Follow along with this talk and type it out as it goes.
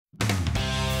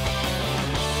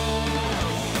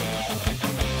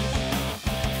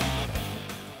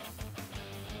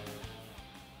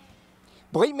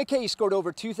Blake McKay scored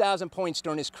over 2,000 points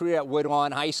during his career at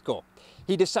Woodlwan High School.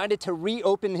 He decided to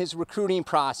reopen his recruiting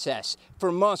process.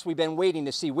 For months, we've been waiting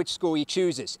to see which school he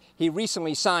chooses. He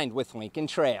recently signed with Lincoln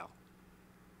Trail.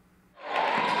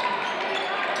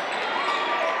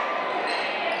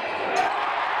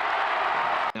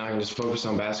 Now I can just focus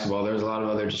on basketball. There's a lot of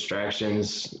other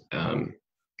distractions, and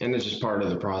it's just part of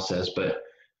the process. But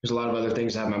there's a lot of other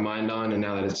things I have my mind on, and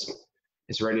now that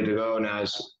it's ready to go, now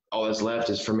all that's left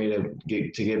is for me to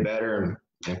get better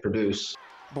and produce.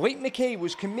 Blake McKay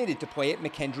was committed to play at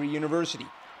McKendree University,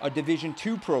 a Division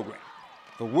II program.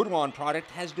 The Woodlawn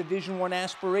product has Division I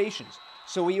aspirations,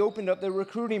 so he opened up the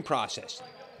recruiting process.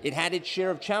 It had its share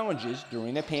of challenges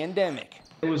during the pandemic.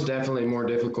 It was definitely more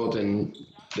difficult than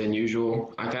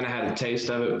usual. I kind of had a taste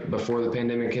of it before the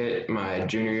pandemic hit, my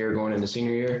junior year going into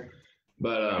senior year.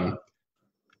 But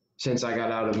since I got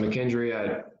out of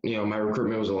McKendree, my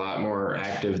recruitment was a lot more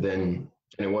active than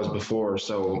it was before.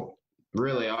 So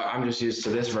really, I'm just used to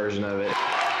this version of it.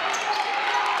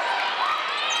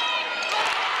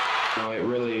 It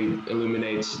really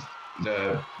illuminates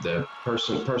the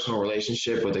personal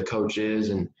relationship with the coaches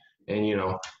and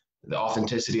the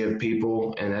authenticity of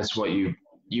people, and that's what you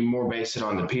more base it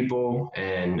on the people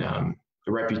and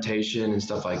the reputation and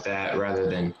stuff like that, rather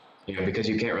than because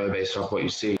you can't really base it off what you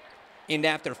see. And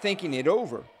after thinking it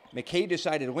over, McKay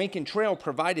decided Lincoln Trail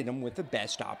provided him with the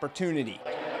best opportunity.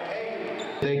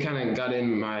 They kind of got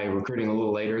in my recruiting a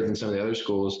little later than some of the other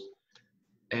schools.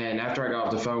 And after I got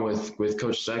off the phone with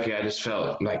Coach Stuckey, I just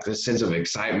felt like this sense of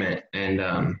excitement. And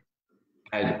I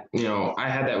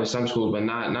had that with some schools, but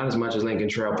not as much as Lincoln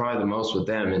Trail, probably the most with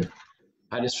them. And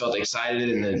I just felt excited,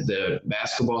 and the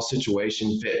basketball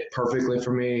situation fit perfectly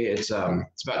for me. It's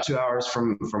about 2 hours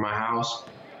from my house.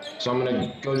 So I'm going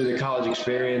to go to the college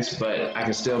experience, but I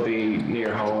can still be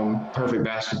near home. Perfect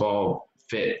basketball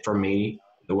fit for me,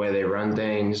 the way they run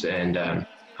things. And I'm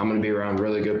going to be around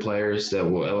really good players that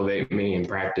will elevate me in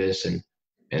practice.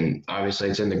 And obviously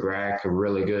it's in the GRAC, a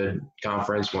really good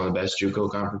conference, one of the best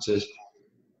JUCO conferences.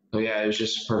 So yeah, it was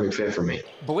just a perfect fit for me.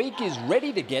 Blake is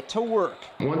ready to get to work.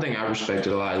 One thing I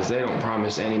respected a lot is they don't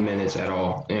promise any minutes at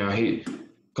all.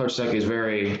 Coach Stuckey is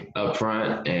very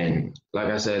upfront and, like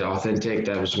I said, authentic.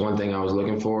 That was one thing I was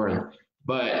looking for.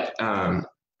 But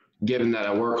given that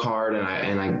I work hard and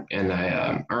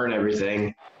I earn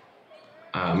everything,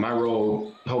 my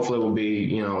role hopefully will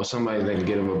be somebody that can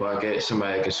get him a bucket,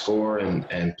 somebody that can score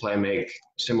and play make,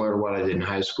 similar to what I did in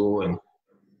high school, and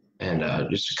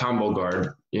just a combo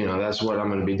guard. That's what I'm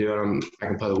going to be doing. I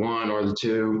can play the 1 or the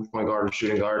 2, point guard or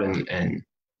shooting guard, and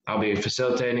I'll be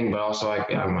facilitating, but also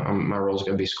my role is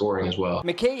going to be scoring as well.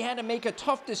 McKay had to make a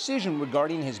tough decision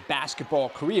regarding his basketball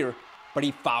career, but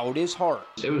he followed his heart.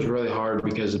 It was really hard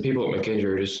because the people at McKendree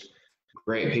are just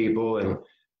great people, and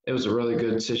it was a really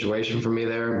good situation for me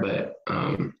there. But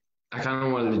I kind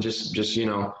of wanted to just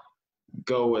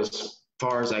go as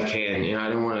far as I can. I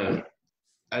didn't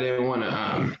want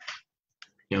to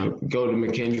go to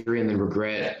McKendree and then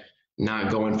regret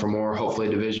not going for more, hopefully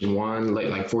Division I,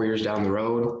 like 4 years down the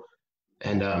road.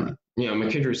 And,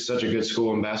 McKendree is such a good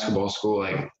school and basketball school.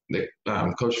 Like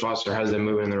Coach Foster has them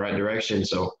moving in the right direction.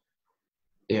 So,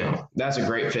 that's a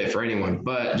great fit for anyone.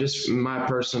 But just my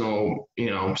personal,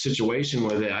 situation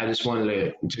with it, I just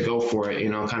wanted to go for it,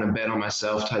 kind of bet on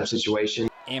myself type situation.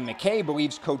 And McKay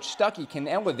believes Coach Stuckey can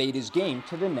elevate his game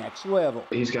to the next level.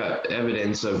 He's got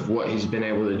evidence of what he's been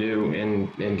able to do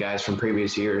in guys from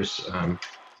previous years.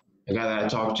 The guy that I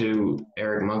talked to,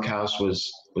 Eric Monkhouse,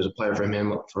 was a player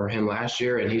for him last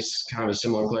year, and he's kind of a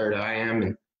similar player to I am.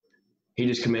 And he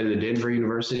just committed to Denver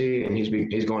University, and he's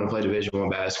going to play Division I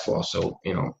basketball. So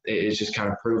it's just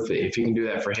kind of proof that if he can do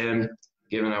that for him,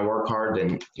 given I work hard,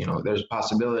 then there's a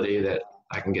possibility that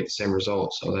I can get the same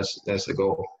results. So that's the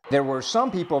goal. There were some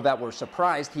people that were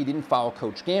surprised he didn't follow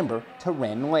Coach Gamber to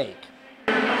Ren Lake.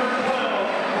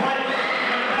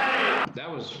 That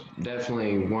was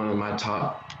definitely one of my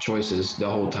top choices the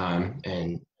whole time,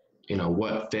 and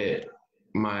what fit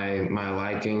my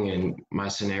liking and my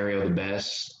scenario the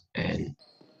best. And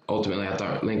ultimately, I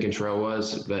thought Lincoln Trail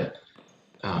was, but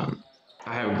I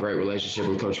have a great relationship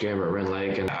with Coach Gamber at Ren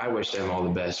Lake, and I wish them all the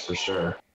best for sure.